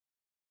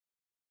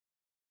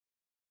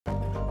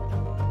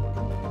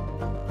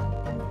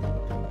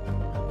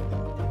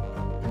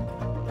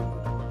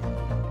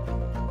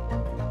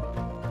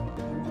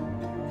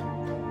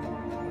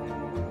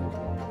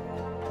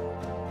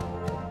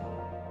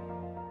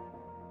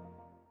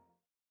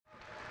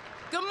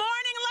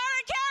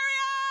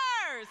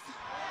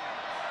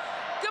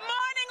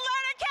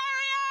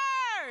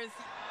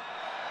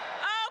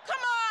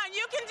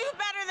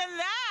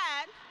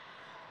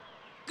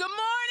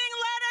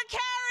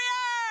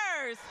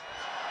Steelworkers.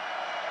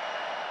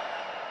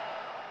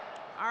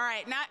 All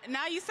right,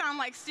 now you sound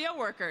like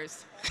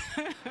Steelworkers.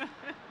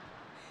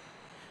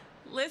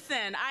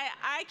 Listen,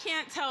 I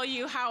can't tell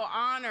you how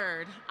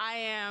honored I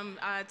am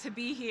to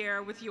be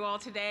here with you all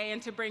today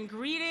and to bring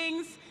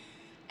greetings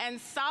and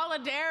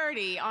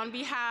solidarity on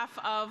behalf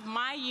of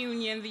my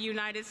union, the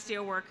United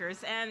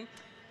Steelworkers. And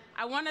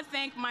I want to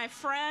thank my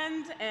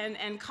friend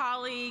and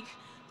colleague,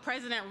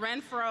 President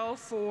Renfro,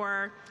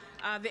 for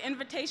the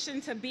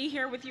invitation to be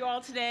here with you all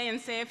today and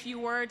say a few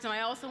words. And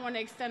I also want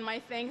to extend my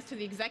thanks to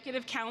the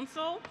Executive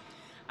Council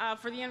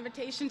for the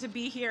invitation to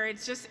be here.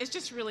 It's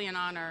just really an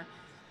honor.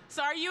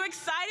 So are you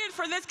excited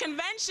for this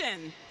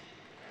convention?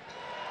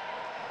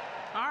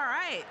 All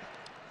right.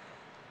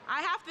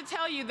 I have to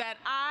tell you that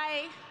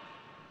I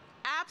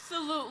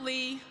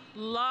absolutely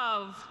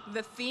love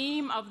the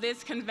theme of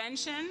this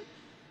convention: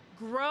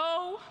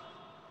 grow,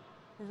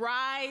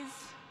 rise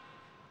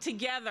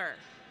together.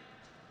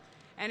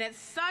 And it's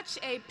such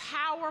a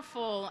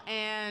powerful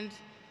and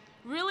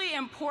really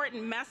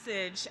important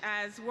message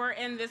as we're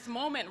in this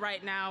moment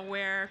right now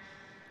where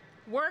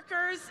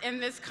workers in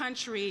this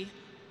country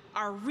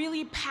are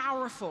really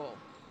powerful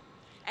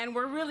and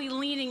we're really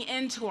leaning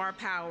into our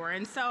power.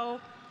 And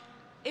so,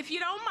 if you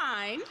don't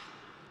mind,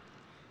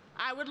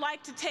 I would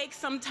like to take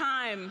some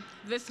time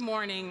this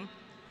morning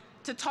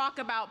to talk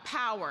about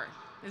power.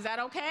 Is that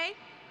okay?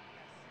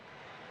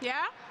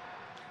 Yeah?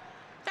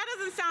 That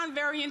doesn't sound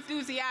very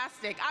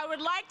enthusiastic. I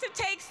would like to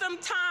take some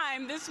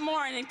time this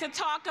morning to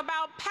talk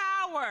about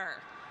power.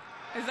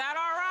 Is that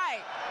all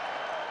right?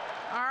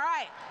 All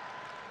right.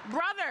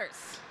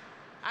 Brothers,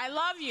 I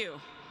love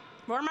you.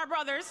 Where are my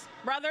brothers?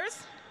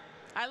 Brothers,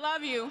 I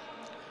love you.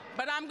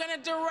 But I'm going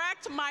to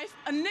direct my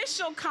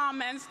initial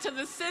comments to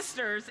the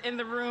sisters in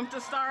the room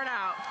to start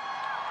out.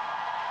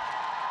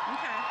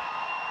 Okay.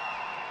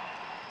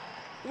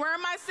 Where are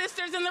my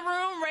sisters in the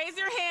room? Raise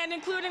your hand,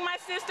 including my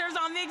sisters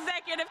on the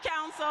Executive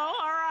Council. All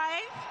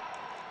right.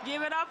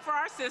 Give it up for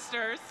our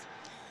sisters.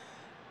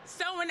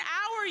 So in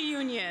our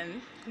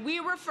union, we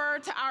refer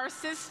to our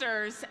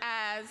sisters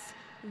as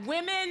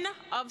Women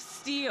of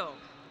Steel.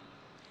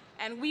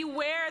 And we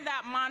wear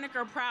that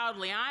moniker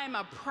proudly. I am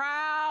a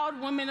proud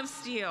woman of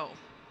steel.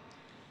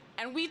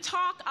 And we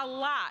talk a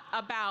lot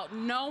about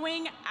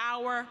knowing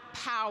our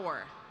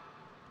power.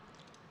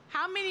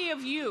 How many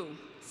of you,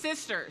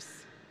 sisters,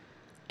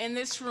 in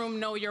this room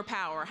know your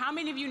power? How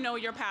many of you know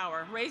your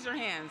power? Raise your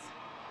hands.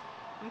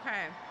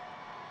 Okay.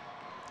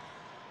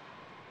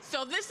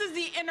 So this is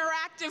the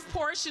interactive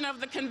portion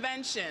of the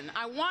convention.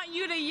 I want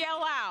you to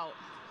yell out,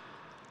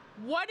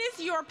 what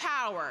is your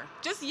power?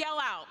 Just yell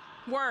out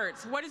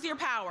words. What is your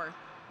power?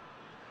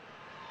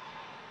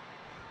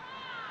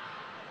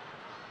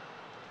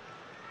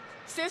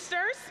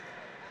 Sisters?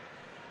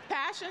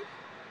 Passion?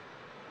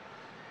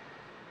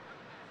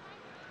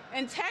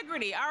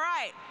 Integrity. All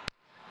right.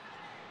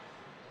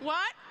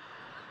 What?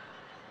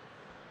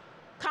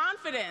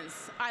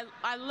 Confidence.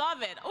 I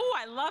love it. Oh,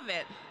 I love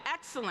it.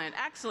 Excellent,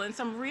 excellent.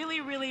 Some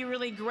really, really,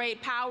 really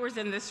great powers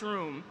in this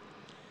room.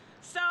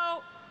 So,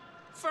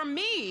 for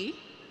me,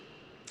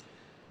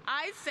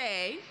 I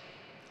say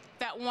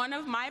that one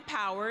of my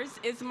powers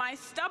is my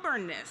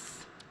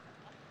stubbornness,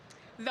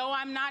 though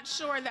I'm not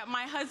sure that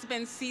my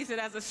husband sees it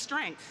as a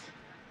strength.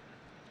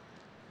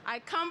 I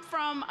come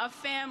from a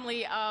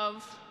family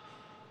of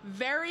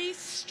very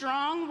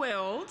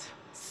strong-willed,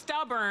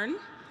 stubborn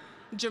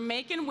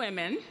Jamaican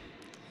women.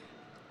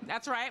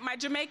 That's right, my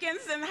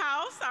Jamaicans in the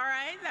house, all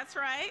right, that's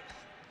right.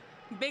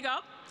 Big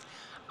up.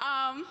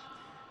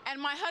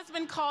 And my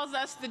husband calls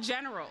us the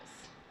generals.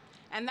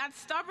 And that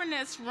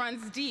stubbornness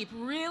runs deep,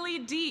 really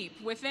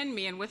deep within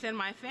me and within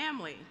my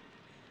family.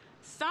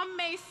 Some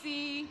may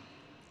see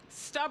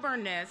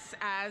stubbornness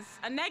as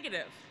a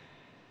negative.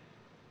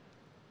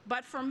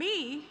 But for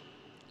me,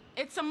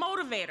 it's a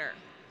motivator.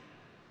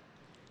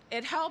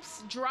 It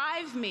helps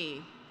drive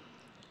me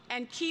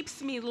and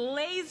keeps me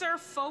laser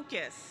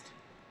focused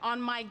on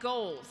my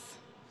goals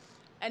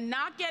and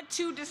not get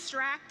too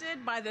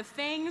distracted by the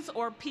things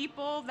or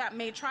people that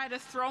may try to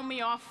throw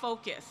me off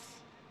focus.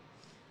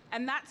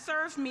 And that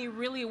served me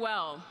really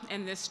well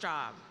in this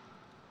job.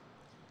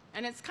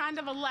 And it's kind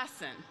of a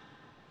lesson,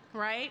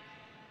 right?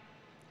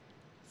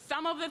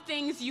 Some of the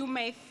things you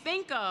may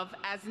think of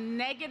as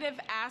negative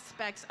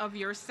aspects of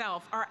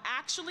yourself are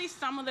actually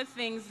some of the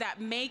things that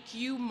make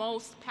you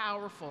most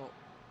powerful.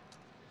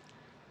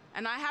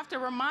 And I have to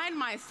remind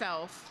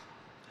myself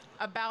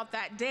about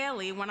that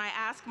daily when I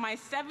ask my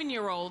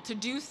 7-year-old to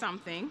do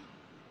something,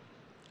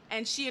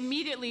 and she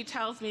immediately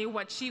tells me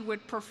what she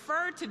would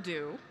prefer to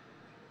do,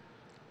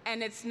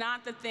 and it's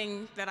not the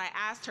thing that I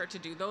asked her to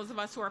do. Those of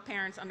us who are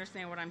parents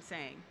understand what I'm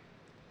saying.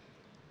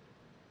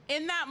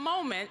 In that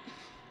moment,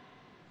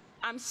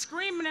 I'm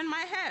screaming in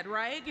my head,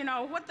 right? You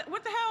know, what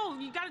the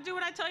hell? You gotta do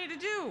what I tell you to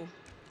do.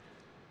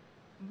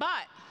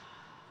 But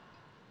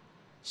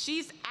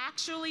she's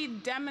actually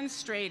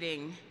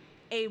demonstrating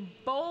a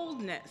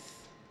boldness,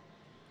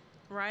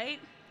 right?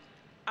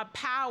 A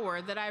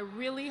power that I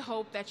really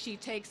hope that she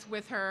takes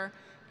with her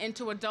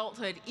into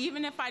adulthood,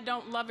 even if I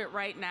don't love it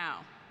right now.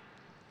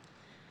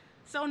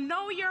 So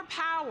know your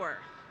power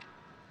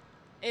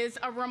is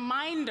a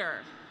reminder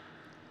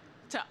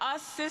to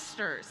us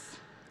sisters,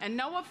 and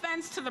no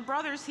offense to the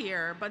brothers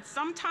here, but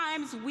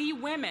sometimes we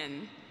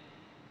women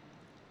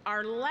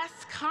are less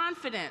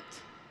confident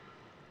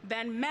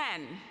than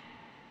men,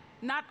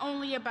 not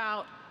only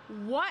about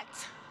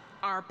what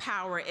our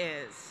power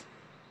is,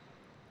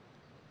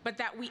 but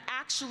that we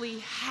actually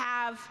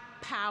have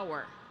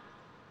power,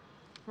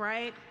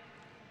 right?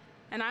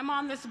 And I'm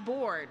on this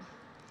board,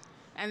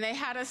 and they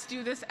had us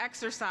do this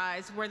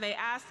exercise where they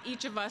asked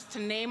each of us to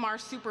name our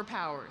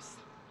superpowers.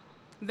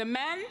 The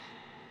men,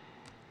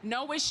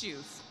 no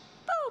issues.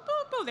 Boo,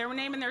 boo, boo. They were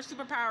naming their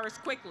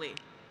superpowers quickly,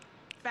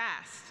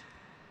 fast.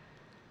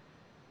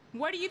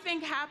 What do you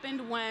think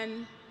happened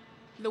when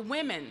the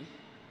women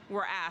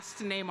were asked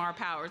to name our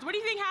powers? What do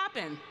you think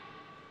happened?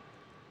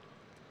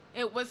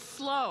 It was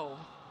slow.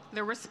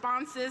 The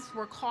responses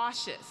were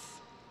cautious.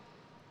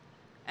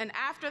 And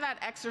after that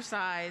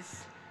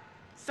exercise,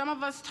 some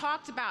of us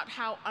talked about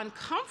how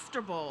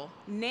uncomfortable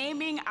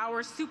naming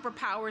our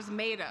superpowers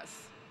made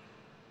us,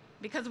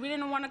 because we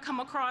didn't want to come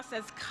across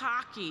as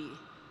cocky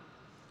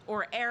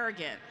or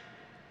arrogant.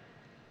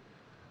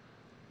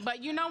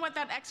 But you know what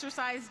that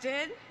exercise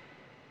did?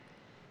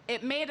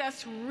 It made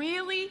us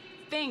really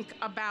think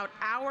about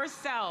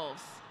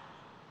ourselves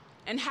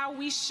and how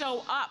we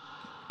show up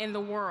in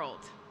the world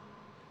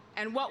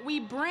and what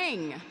we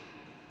bring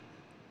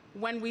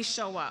when we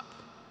show up.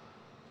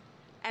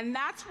 And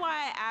that's why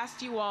I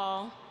asked you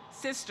all,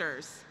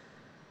 sisters,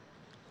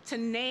 to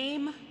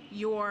name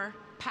your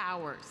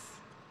powers.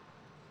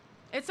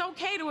 It's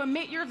okay to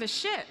admit you're the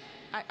shit.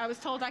 I was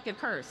told I could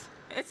curse.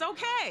 It's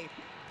okay.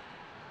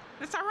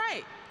 It's all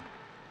right.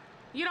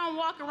 You don't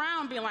walk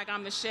around being like,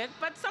 I'm the shit,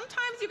 but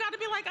sometimes you gotta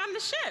be like, I'm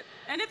the shit,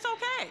 and it's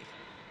okay,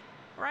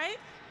 right?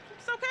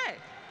 It's okay.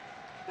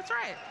 That's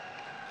right.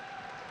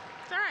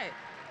 It's all right.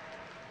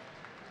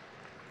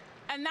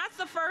 And that's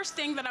the first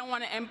thing that I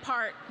want to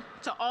impart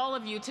to all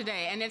of you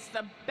today, and it's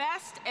the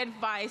best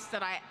advice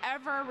that I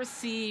ever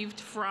received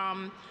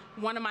from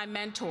one of my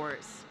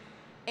mentors.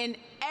 In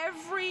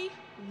every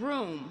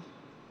room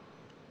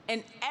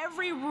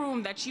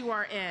that you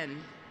are in,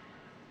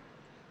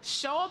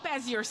 show up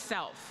as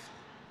yourself.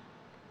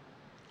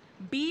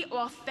 Be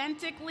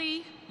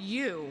authentically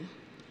you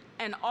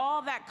and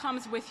all that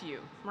comes with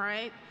you,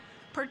 right?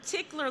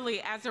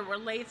 Particularly as it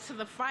relates to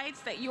the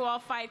fights that you all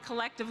fight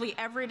collectively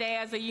every day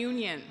as a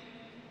union.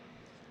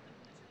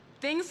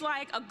 Things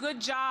like a good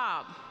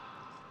job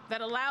that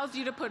allows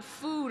you to put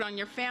food on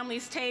your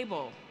family's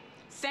table,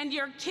 send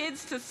your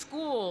kids to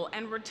school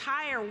and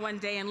retire one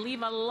day and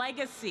leave a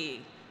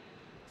legacy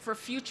for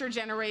future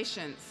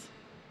generations.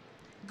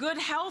 Good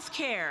health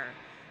care,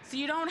 so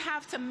you don't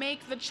have to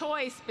make the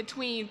choice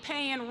between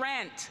paying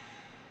rent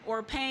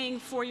or paying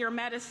for your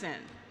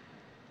medicine,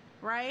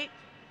 right?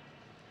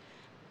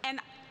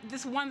 And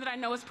this one that I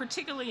know is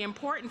particularly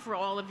important for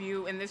all of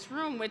you in this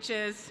room, which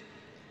is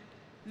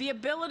the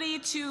ability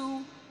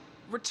to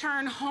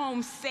return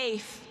home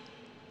safe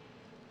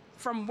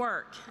from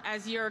work,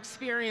 as you're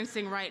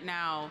experiencing right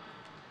now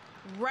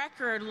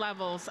record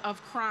levels of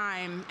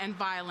crime and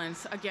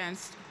violence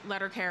against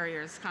letter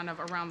carriers kind of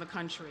around the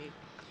country.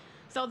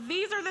 So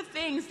these are the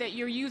things that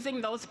you're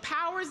using, those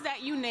powers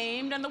that you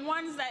named and the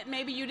ones that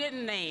maybe you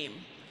didn't name.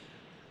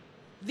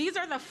 These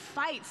are the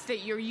fights that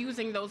you're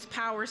using those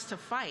powers to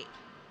fight.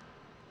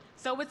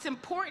 So it's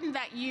important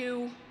that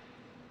you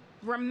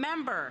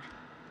remember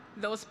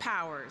those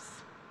powers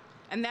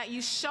and that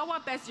you show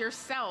up as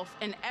yourself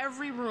in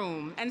every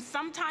room. And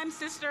sometimes,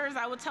 sisters,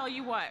 I will tell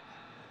you what,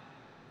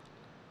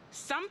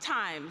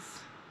 sometimes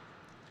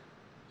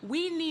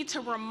we need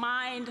to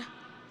remind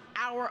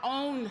our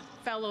own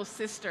fellow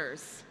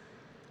sisters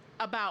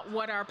about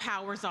what our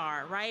powers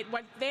are, right?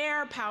 What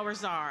their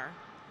powers are.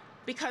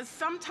 Because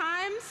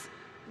sometimes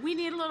we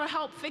need a little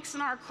help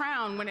fixing our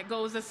crown when it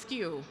goes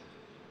askew,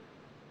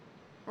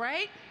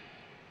 right?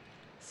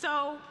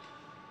 So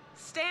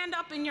stand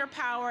up in your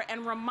power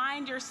and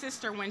remind your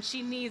sister when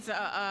she needs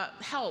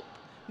help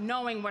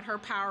knowing what her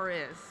power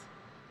is.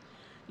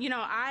 You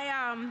know,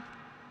 I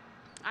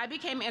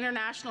became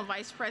international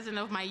vice president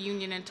of my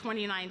union in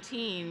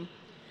 2019.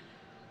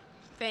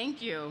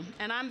 Thank you.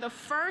 And I'm the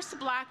first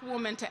Black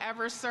woman to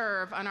ever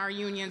serve on our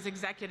union's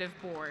executive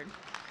board.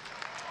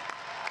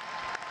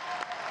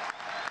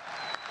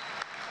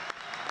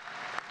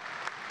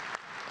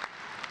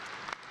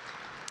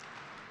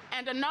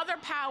 And another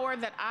power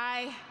that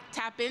I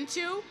tap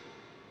into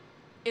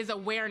is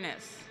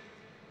awareness.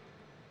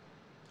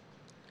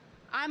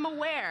 I'm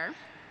aware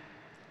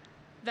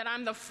that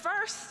I'm the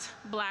first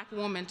Black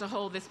woman to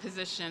hold this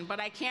position, but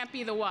I can't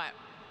be the what?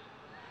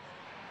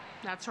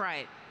 That's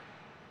right.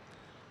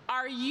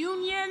 Our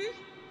union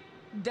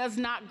does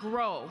not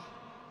grow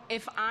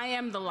if I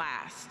am the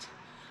last.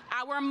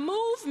 Our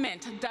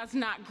movement does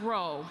not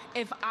grow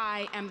if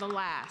I am the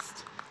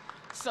last.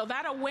 So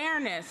that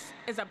awareness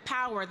is a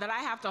power that I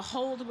have to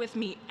hold with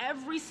me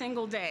every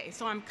single day.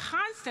 So I'm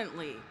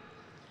constantly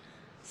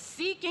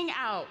seeking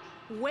out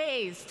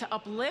ways to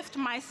uplift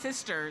my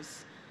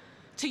sisters,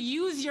 to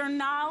use your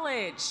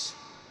knowledge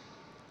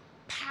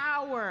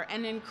power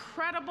and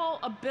incredible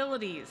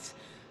abilities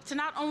to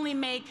not only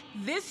make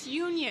this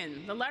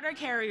union, the letter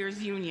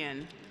carriers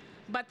union,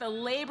 but the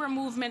labor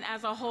movement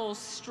as a whole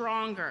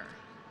stronger.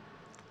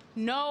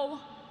 Know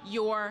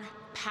your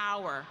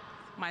power,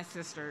 my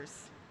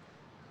sisters.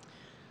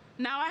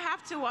 Now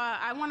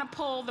I want to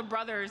pull the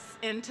brothers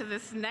into the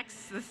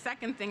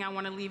second thing I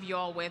want to leave you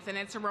all with, and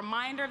it's a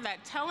reminder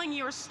that telling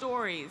your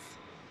stories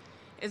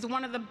is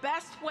one of the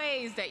best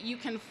ways that you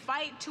can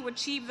fight to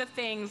achieve the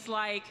things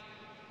like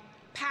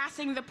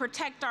passing the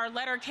Protect Our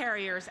Letter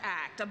Carriers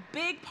Act. A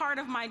big part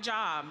of my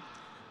job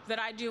that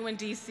I do in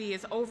DC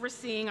is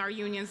overseeing our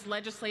union's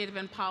legislative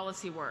and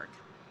policy work.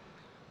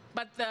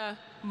 But the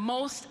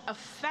most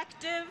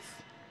effective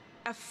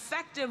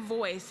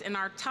voice in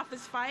our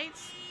toughest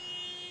fights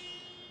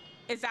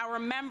is our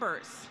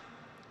members,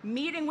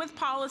 meeting with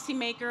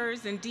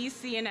policymakers in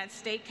DC and at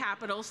state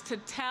capitals to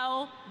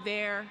tell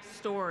their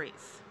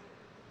stories.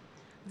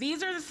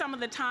 These are some of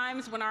the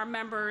times when our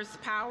members'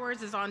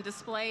 powers is on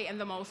display in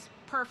the most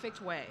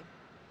perfect way.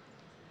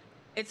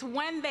 It's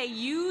when they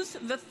use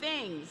the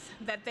things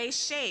that they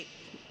shape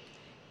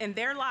in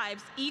their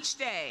lives each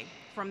day,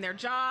 from their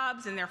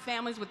jobs and their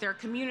families with their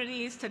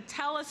communities, to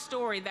tell a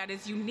story that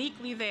is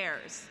uniquely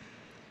theirs.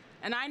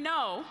 And I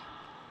know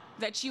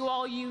that you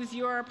all use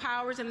your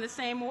powers in the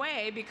same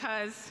way,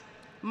 because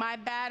my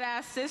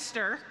badass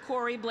sister,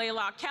 Corey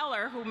Blaylock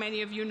Keller, who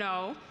many of you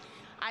know,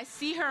 I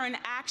see her in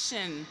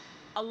action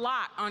a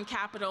lot on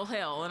Capitol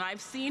Hill, and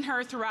I've seen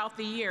her throughout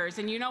the years.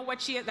 And you know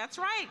what she is? That's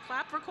right,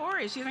 clap for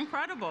Corey, she's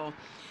incredible.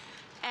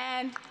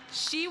 And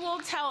she will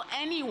tell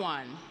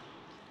anyone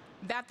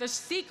that the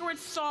secret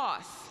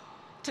sauce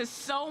to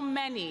so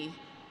many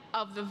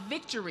of the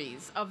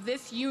victories of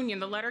this union,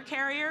 the letter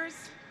carriers,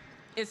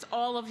 is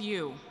all of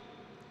you.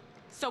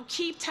 So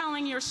keep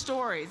telling your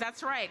stories.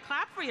 That's right,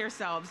 clap for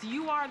yourselves.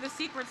 You are the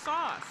secret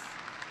sauce.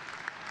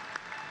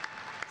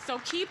 So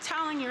keep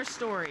telling your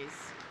stories.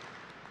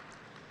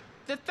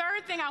 The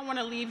third thing I want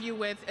to leave you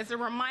with is a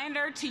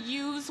reminder to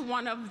use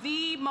one of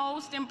the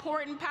most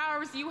important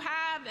powers you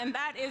have, and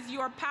that is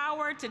your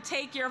power to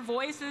take your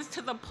voices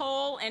to the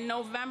poll in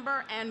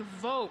November and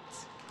vote.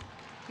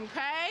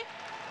 Okay?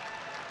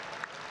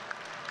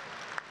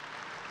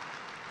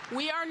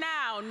 We are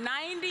now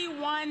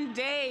 91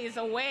 days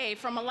away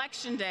from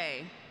Election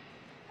Day,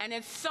 and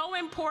it's so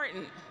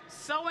important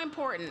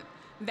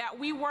that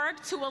we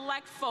work to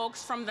elect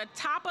folks from the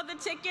top of the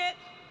ticket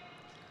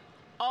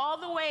all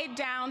the way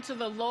down to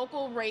the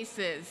local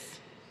races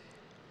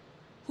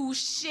who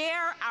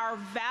share our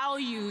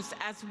values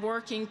as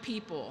working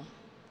people.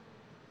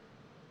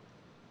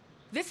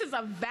 This is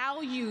a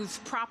values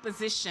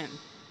proposition.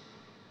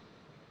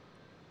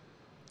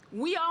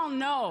 We all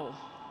know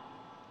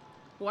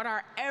what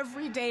our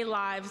everyday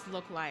lives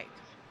look like.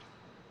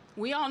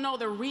 We all know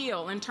the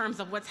real in terms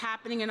of what's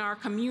happening in our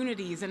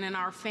communities and in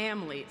our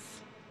families.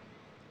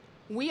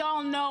 We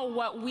all know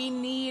what we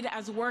need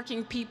as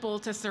working people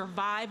to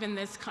survive in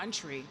this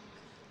country.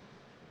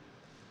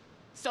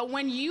 So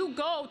when you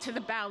go to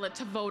the ballot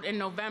to vote in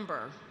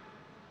November,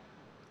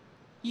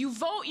 you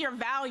vote your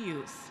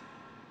values.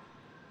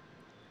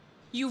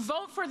 You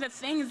vote for the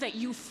things that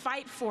you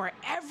fight for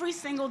every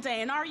single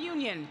day in our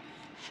union: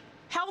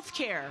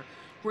 healthcare,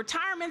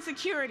 retirement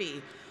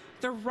security,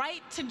 the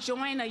right to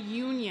join a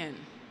union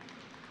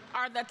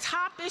are the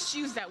top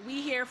issues that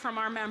we hear from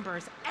our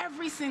members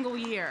every single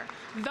year.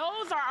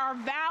 Those are our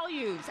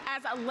values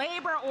as a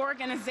labor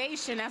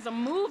organization, as a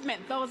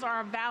movement. Those are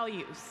our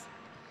values.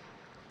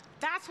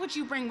 That's what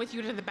you bring with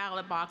you to the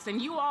ballot box,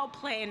 and you all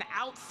play an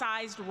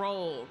outsized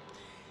role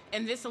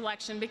in this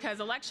election,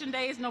 because Election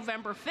Day is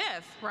November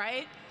 5th,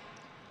 right?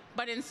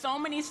 But in so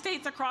many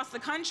states across the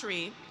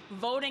country,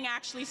 voting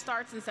actually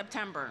starts in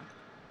September.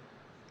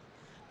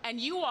 And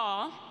you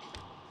all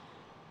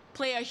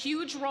play a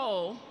huge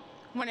role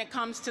when it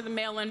comes to the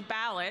mail-in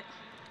ballot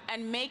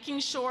and making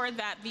sure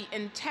that the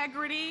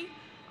integrity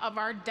of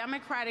our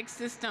democratic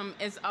system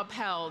is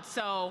upheld.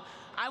 So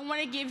I want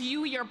to give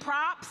you your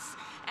props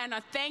and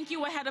a thank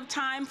you ahead of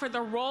time for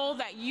the role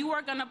that you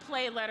are going to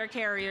play, letter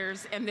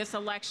carriers, in this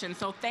election.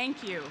 So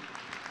thank you.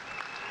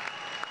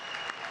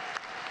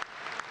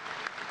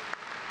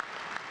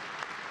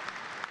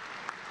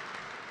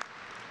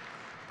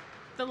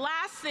 The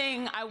last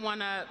thing I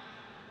want to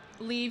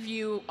leave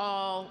you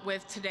all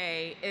with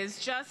today is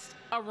just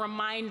a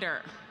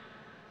reminder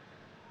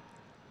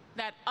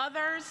that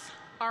others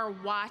are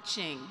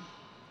watching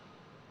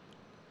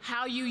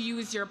how you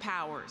use your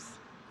powers,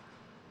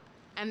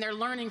 and they're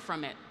learning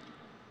from it.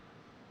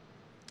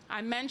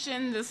 I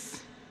mentioned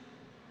this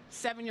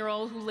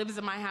 7-year-old who lives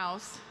in my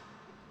house.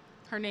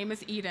 Her name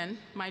is Eden,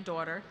 my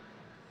daughter.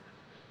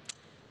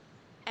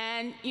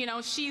 And you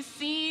know, she's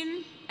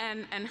seen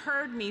and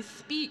heard me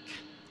speak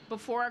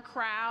before a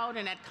crowd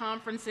and at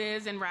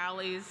conferences and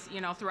rallies,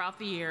 you know, throughout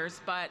the years,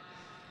 but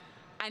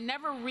I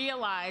never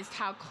realized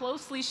how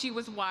closely she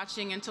was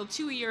watching until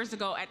 2 years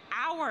ago at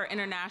our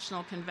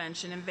international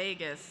convention in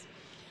Vegas.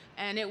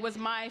 And it was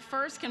my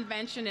first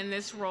convention in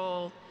this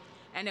role,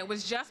 And it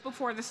was just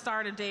before the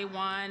start of day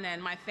one,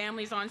 and my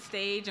family's on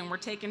stage, and we're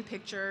taking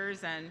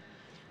pictures. And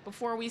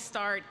before we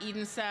start,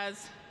 Eden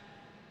says,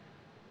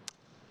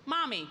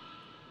 "Mommy,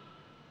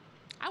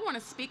 I want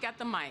to speak at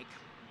the mic.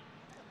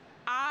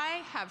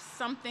 I have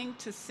something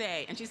to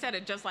say." And she said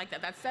it just like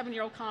that, that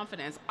 7-year-old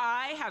confidence.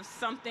 "I have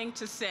something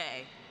to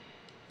say."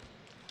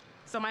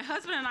 So my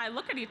husband and I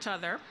look at each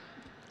other,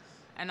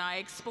 and I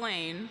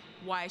explain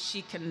why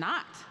she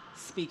cannot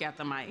speak at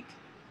the mic.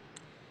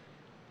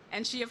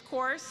 And she, of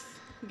course,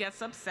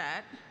 gets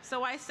upset.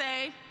 So I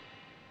say,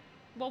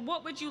 "Well,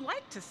 what would you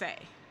like to say?"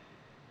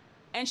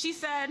 And she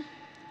said,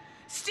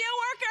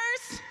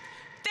 "Steelworkers,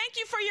 thank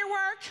you for your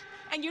work,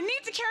 and you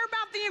need to care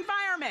about the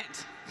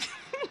environment."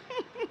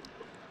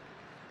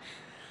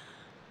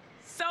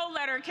 So,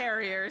 letter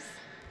carriers,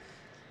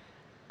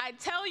 I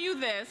tell you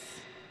this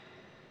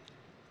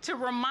to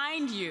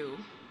remind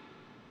you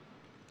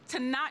to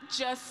not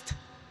just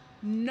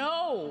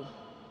know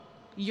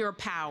your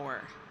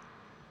power,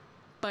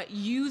 but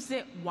use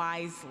it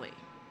wisely,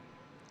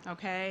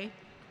 okay?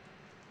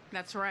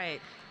 That's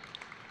right.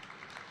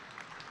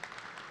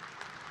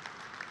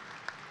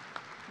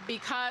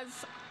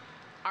 Because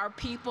our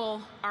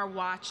people are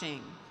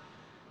watching.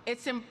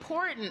 It's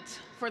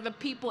important for the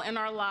people in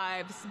our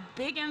lives,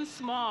 big and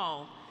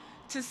small,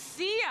 to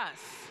see us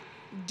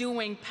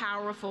doing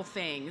powerful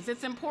things.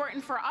 It's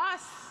important for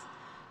us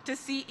to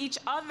see each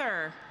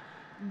other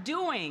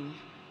doing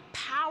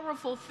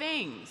powerful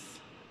things.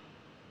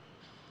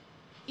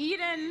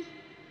 Eden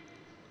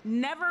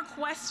never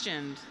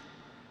questioned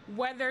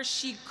whether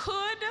she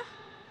could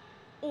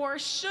or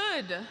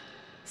should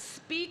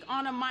speak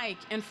on a mic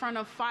in front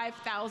of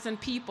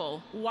 5,000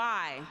 people.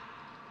 Why?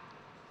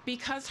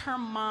 Because her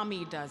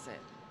mommy does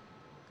it.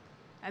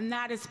 And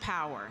that is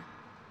power.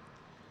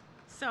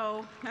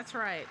 So, that's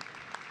right.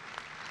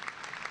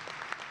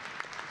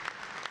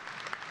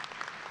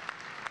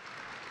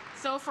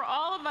 So for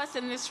all of us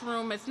in this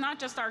room, it's not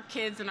just our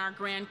kids and our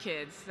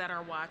grandkids that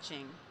are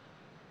watching.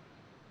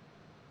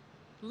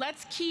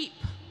 Let's keep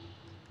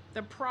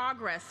the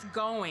progress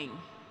going.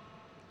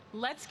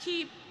 Let's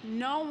keep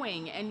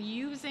knowing and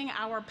using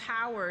our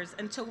powers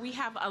until we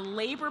have a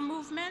labor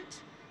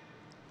movement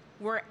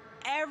where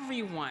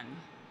everyone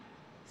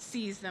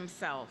sees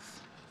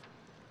themselves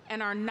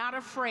and are not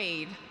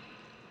afraid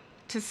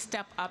to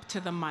step up to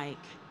the mic.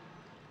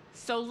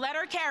 So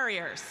letter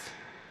carriers,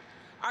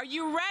 are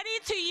you ready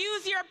to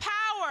use your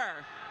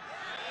power?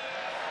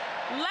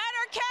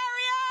 Letter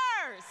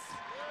carriers,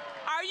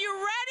 are you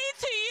ready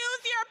to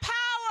use your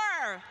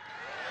power?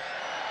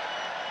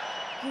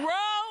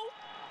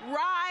 Grow,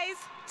 rise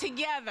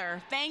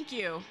together. Thank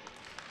you.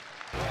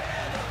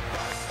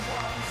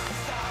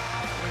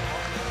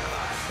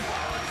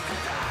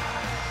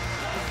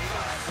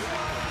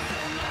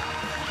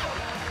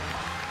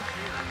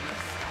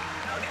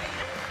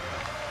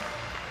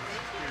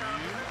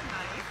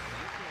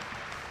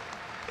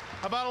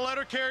 How about a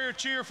letter carrier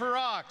cheer for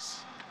Rox?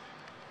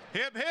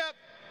 Hip, hip.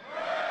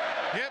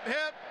 Hip,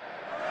 hip.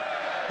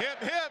 Hip,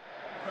 hip.